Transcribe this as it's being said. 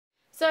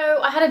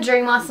So I had a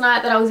dream last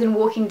night that I was in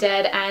Walking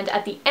Dead, and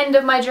at the end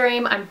of my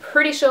dream I'm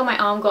pretty sure my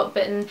arm got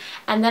bitten,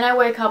 and then I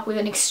woke up with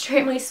an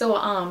extremely sore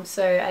arm,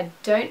 so I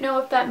don't know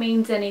if that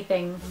means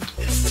anything.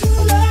 It's too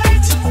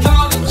late to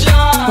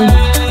apologize.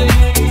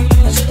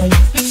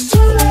 It's too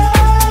late.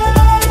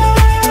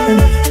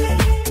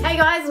 Hey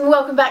guys, and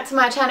welcome back to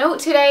my channel.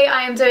 Today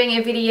I am doing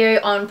a video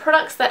on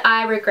products that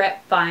I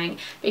regret buying,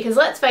 because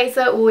let's face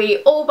it, we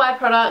all buy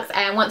products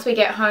and once we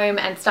get home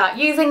and start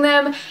using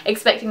them,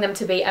 expecting them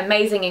to be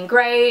amazing and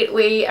great,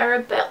 we are a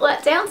bit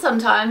let down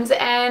sometimes,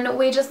 and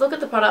we just look at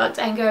the product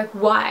and go,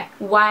 why?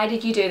 Why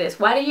did you do this?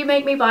 Why did you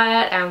make me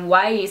buy it, and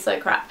why are you so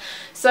crap?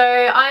 So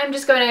I'm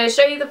just going to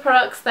show you the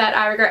products that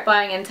I regret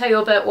buying and tell you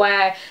a bit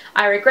why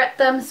I regret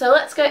them. So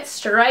let's get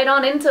straight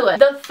on into it.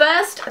 The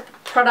first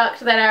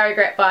product that I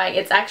regret buying,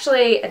 it's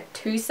actually a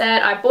two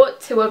set. I bought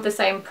two of the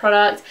same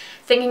product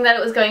thinking that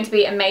it was going to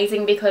be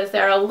amazing because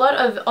there are a lot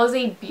of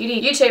Aussie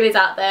beauty YouTubers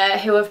out there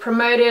who have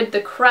promoted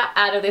the crap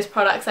out of this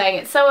product, saying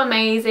it's so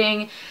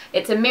amazing,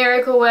 it's a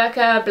miracle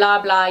worker,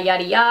 blah blah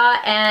yada yada,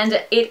 and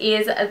it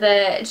is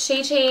the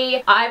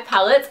Chi Eye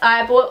Pallets.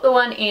 I bought the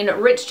one in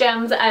Rich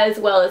Gems as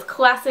well as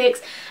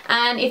Classics,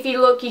 and if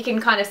you look you can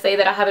kind of see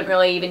that I haven't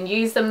really even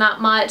used them that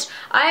much.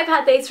 I've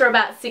had these for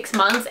about 6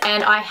 months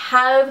and I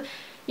have,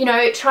 you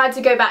know, tried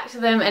to go back to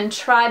them and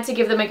tried to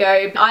give them a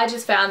go. I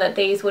just found that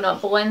these were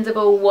not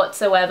blendable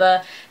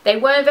whatsoever. They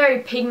weren't very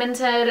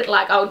pigmented.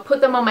 Like, I would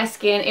put them on my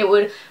skin, it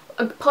would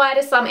apply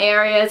to some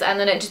areas and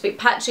then it'd just be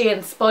patchy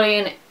and spotty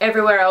and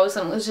everywhere else,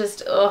 and it was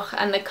just ugh.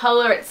 And the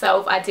colour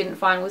itself I didn't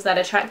find was that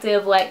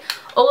attractive. Like,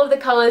 all of the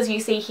colours you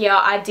see here,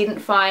 I didn't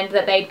find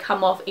that they'd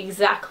come off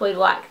exactly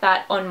like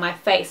that on my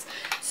face.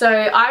 So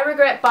I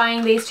regret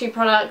buying these two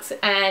products,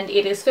 and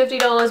it is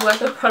 $50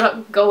 worth of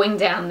product going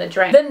down the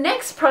drain. The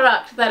next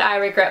product that I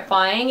regret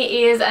buying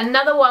is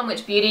another one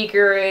which beauty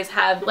gurus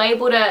have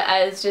labelled it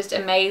as just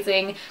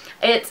amazing.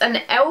 It's an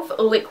e.l.f.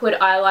 liquid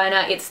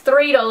eyeliner. It's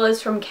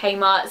 $3 from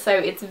Kmart, so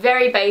it's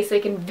very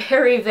basic and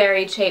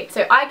very cheap.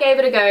 So I gave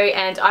it a go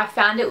and I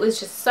found it was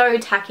just so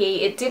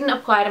tacky. It didn't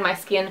apply to my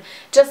skin.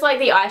 Just like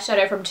the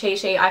eyeshadow from Chi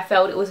Chi, I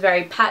felt it was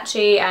very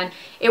patchy and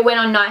it went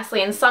on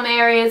nicely in some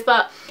areas,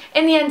 but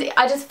in the end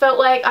I just felt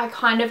like I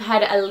kind of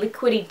had a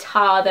liquidy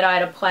tar that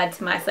I'd applied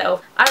to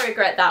myself. I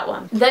regret that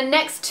one. The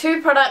next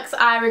two products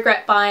I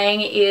regret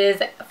buying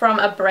is from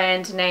a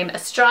brand named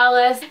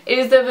Australis. It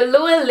is the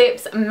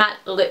Velourlips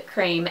Matte Lip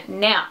Cream.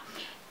 Now,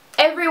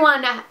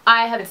 everyone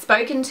I have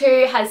spoken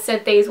to has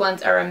said these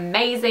ones are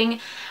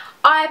amazing.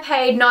 I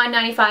paid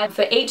 $9.95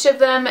 for each of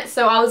them,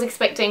 so I was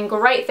expecting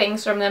great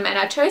things from them, and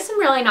I chose some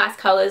really nice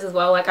colours as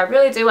well. Like, I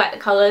really do like the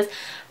colours,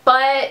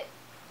 but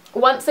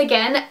once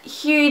again,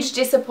 huge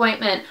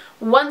disappointment.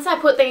 Once I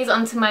put these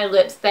onto my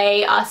lips,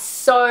 they are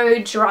so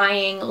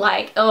drying.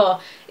 Like,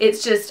 oh,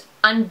 it's just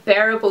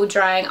unbearable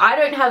drying. I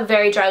don't have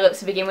very dry lips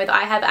to begin with.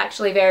 I have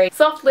actually very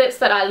soft lips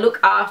that I look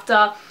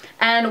after,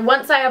 and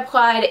once I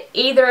applied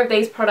either of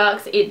these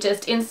products, it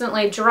just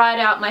instantly dried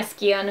out my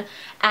skin,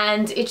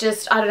 and it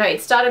just, I don't know,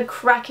 it started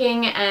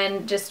cracking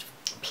and just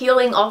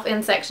peeling off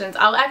in sections.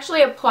 I'll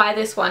actually apply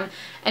this one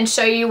and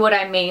show you what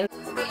I mean.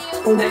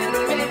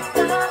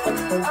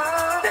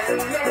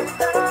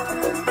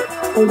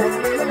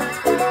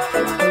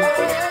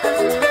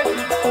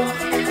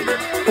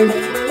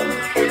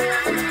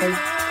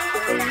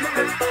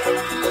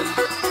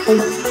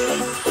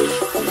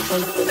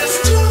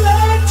 It's too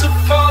late to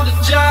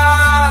apologize.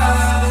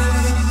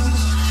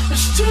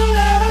 It's too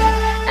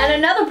late. And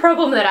another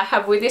problem that I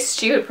have with this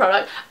stupid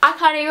product, I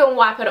can't even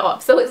wipe it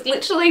off. So it's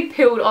literally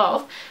peeled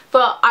off,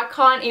 but I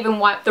can't even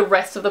wipe the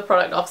rest of the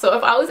product off. So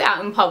if I was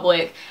out in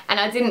public and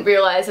I didn't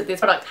realise that this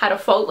product had a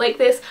fault like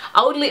this,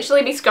 I would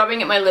literally be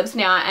scrubbing at my lips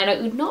now and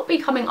it would not be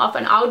coming off,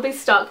 and I would be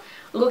stuck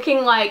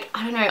looking like,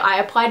 I don't know, I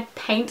applied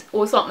paint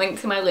or something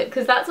to my lip,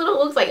 because that's what it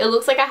looks like. It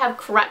looks like I have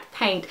cracked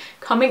paint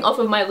coming off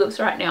of my lips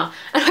right now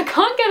and I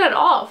can't get it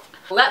off.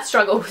 Well, that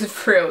struggle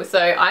was real, so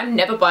I'm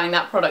never buying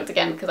that product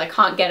again because I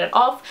can't get it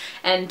off,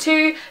 and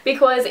two,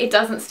 because it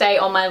doesn't stay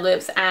on my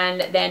lips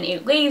and then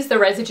it leaves the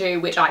residue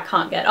which I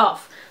can't get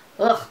off.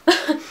 Ugh.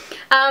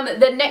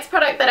 The next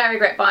product that I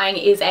regret buying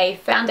is a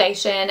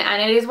foundation,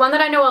 and it is one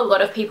that I know a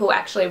lot of people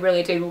actually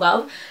really do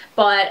love,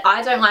 but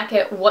I don't like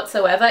it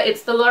whatsoever.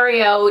 It's the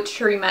L'Oreal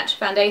True Match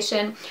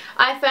Foundation.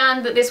 I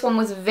found that this one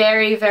was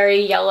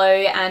very yellow,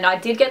 and I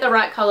did get the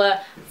right colour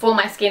for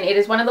my skin. It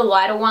is one of the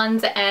lighter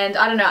ones, and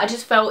I don't know, I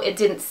just felt it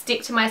didn't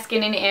stick to my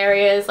skin in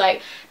areas,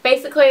 like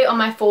basically on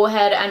my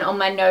forehead and on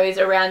my nose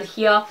around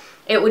here.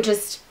 It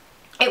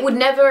would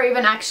never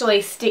even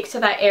actually stick to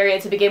that area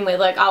to begin with.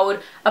 Like, I would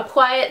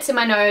apply it to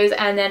my nose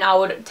and then I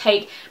would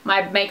take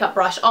my makeup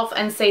brush off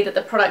and see that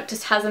the product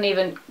just hasn't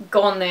even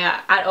gone there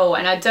at all.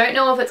 And I don't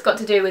know if it's got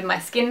to do with my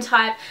skin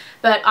type,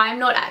 but I'm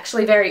not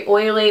actually very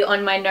oily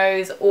on my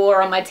nose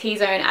or on my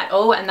T-zone at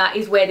all, and that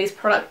is where this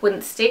product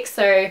wouldn't stick.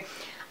 So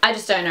I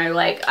just don't know,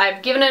 like,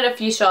 I've given it a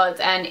few shots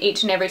and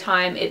each and every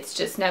time it's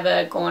just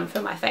never gone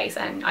for my face,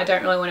 and I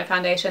don't really want a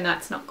foundation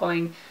that's not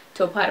going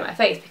to apply to my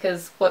face,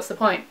 because what's the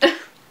point?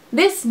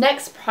 This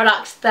next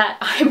product that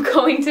I'm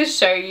going to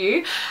show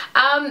you,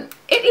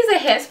 it is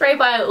a hairspray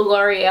by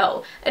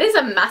L'Oreal. It is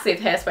a massive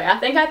hairspray. I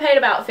think I paid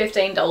about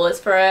 $15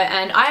 for it,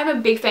 and I am a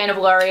big fan of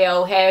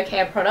L'Oreal hair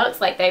care products.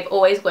 Like, they've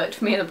always worked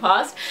for me in the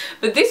past.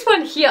 But this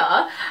one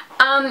here,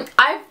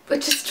 I've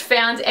just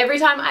found every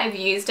time I've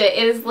used it,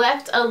 it has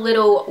left a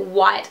little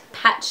white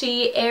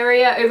patchy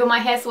area over my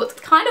hair, so it's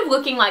kind of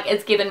looking like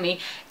it's given me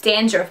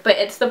dandruff, but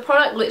it's the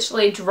product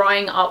literally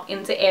drying up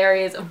into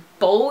areas of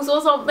balls or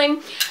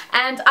something.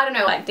 And I don't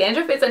know, like,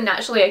 dandruff is a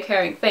naturally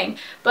occurring thing,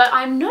 but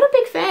I'm not a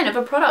big fan of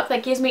a product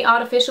that gives me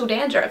artificial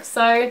dandruff.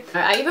 So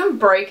I even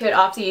broke it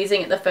after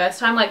using it the first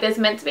time. Like, there's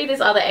meant to be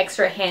this other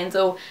extra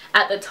handle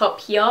at the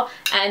top here,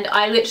 and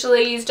I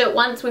literally used it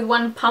once with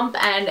one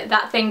pump and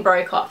that thing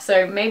broke off.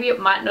 So maybe it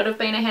might not have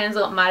been a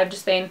handle, it might have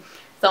just been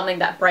something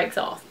that breaks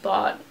off,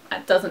 but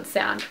that doesn't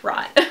sound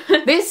right.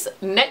 This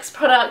next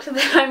product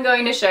that I'm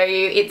going to show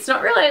you, it's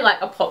not really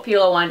like a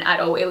popular one at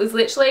all. It was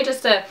literally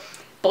just a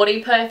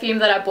body perfume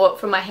that I bought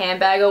from my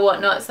handbag or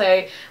whatnot,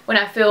 so when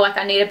I feel like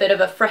I need a bit of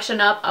a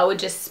freshen up, I would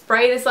just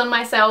spray this on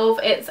myself.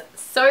 It's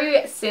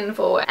so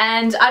Sinful,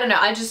 and I don't know,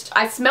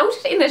 I smelled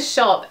it in the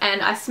shop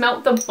and I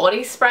smelled the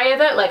body spray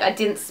of it. Like, I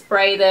didn't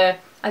spray the,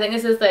 I think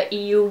this is the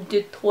Eau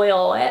de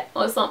Toilette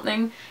or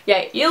something.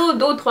 Yeah, Eau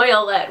de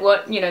Toilette,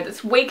 what, you know,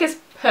 this weakest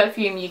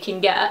perfume you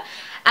can get.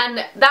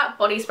 And that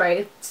body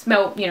spray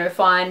smelled, you know,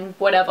 fine,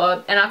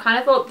 whatever. And I kind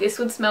of thought this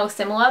would smell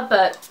similar,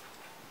 but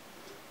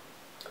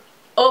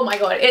oh my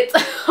god, it's,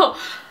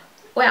 oh,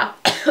 wow.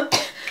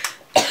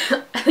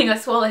 I think I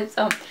swallowed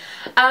some.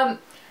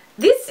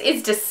 This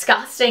is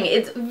disgusting.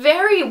 It's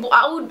very,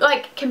 I would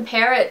like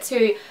compare it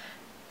to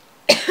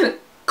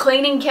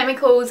cleaning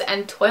chemicals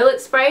and toilet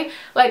spray.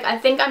 Like, I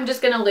think I'm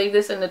just gonna leave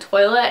this in the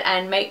toilet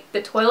and make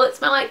the toilet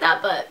smell like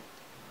that, but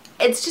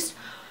it's just,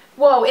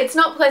 whoa, it's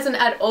not pleasant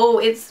at all.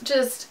 It's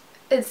just,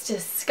 it's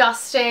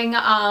disgusting.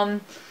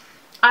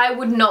 I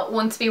would not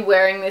want to be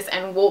wearing this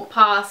and walk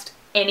past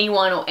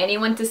anyone or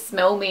anyone to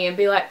smell me and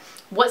be like,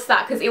 what's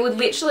that? Because it would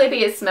literally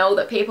be a smell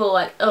that people are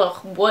like, ugh,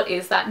 what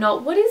is that?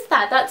 Not, what is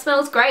that? That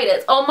smells great.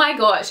 It's, oh my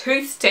gosh,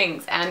 who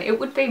stinks? And it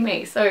would be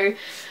me. So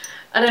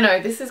I don't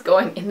know, this is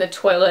going in the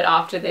toilet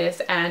after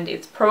this, and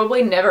it's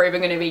probably never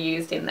even going to be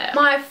used in there.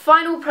 My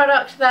final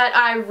product that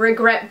I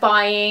regret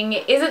buying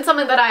isn't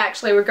something that I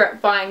actually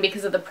regret buying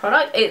because of the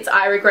product, it's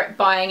I regret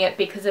buying it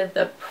because of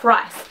the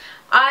price.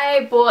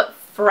 I bought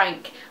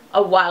Frank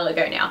a while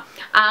ago now.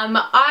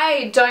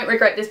 I don't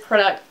regret this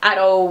product at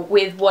all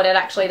with what it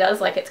actually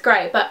does. Like, it's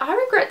great, but I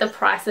regret the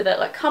price of it.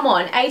 Like, come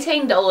on,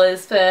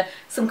 $18 for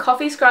some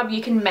coffee scrub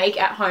you can make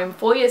at home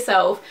for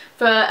yourself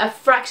for a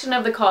fraction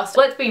of the cost.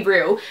 Let's be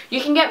real, you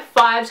can get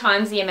 5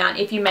 times the amount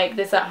if you make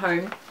this at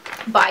home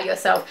by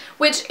yourself,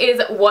 which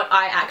is what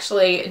I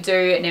actually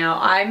do now.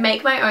 I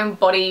make my own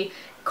body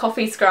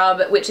coffee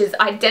scrub, which is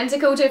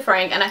identical to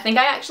Frank, and I think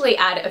I actually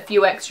add a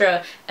few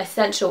extra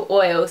essential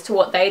oils to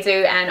what they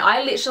do, and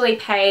I literally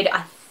paid,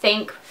 I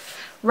think,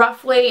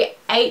 roughly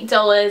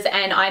 $8,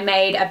 and I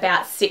made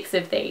about 6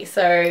 of these.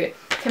 So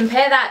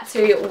compare that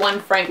to one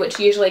Frank, which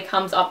usually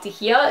comes up to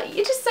here.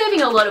 You're just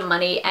saving a lot of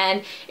money.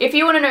 And if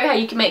you want to know how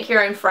you can make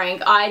your own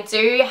Frank, I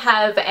do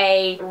have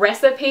a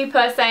recipe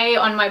per se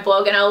on my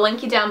blog, and I'll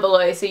link you down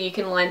below so you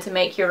can learn to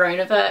make your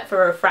own of it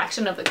for a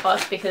fraction of the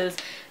cost, because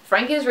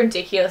Frank is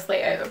ridiculously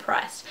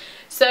overpriced.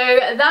 So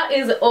that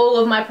is all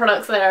of my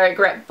products that I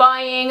regret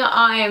buying.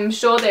 I am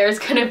sure there is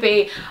going to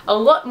be a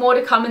lot more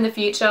to come in the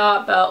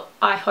future, but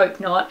I hope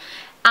not.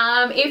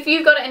 If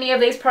you've got any of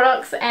these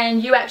products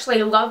and you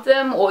actually love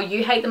them or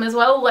you hate them as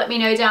well, let me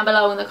know down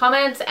below in the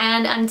comments.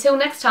 And until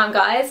next time,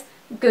 guys,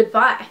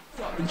 goodbye.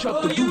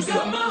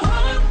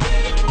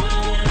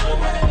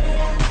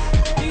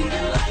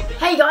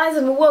 Hey guys,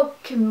 and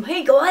welcome.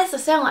 Hey guys, I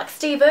sound like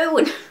Steve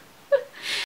Irwin.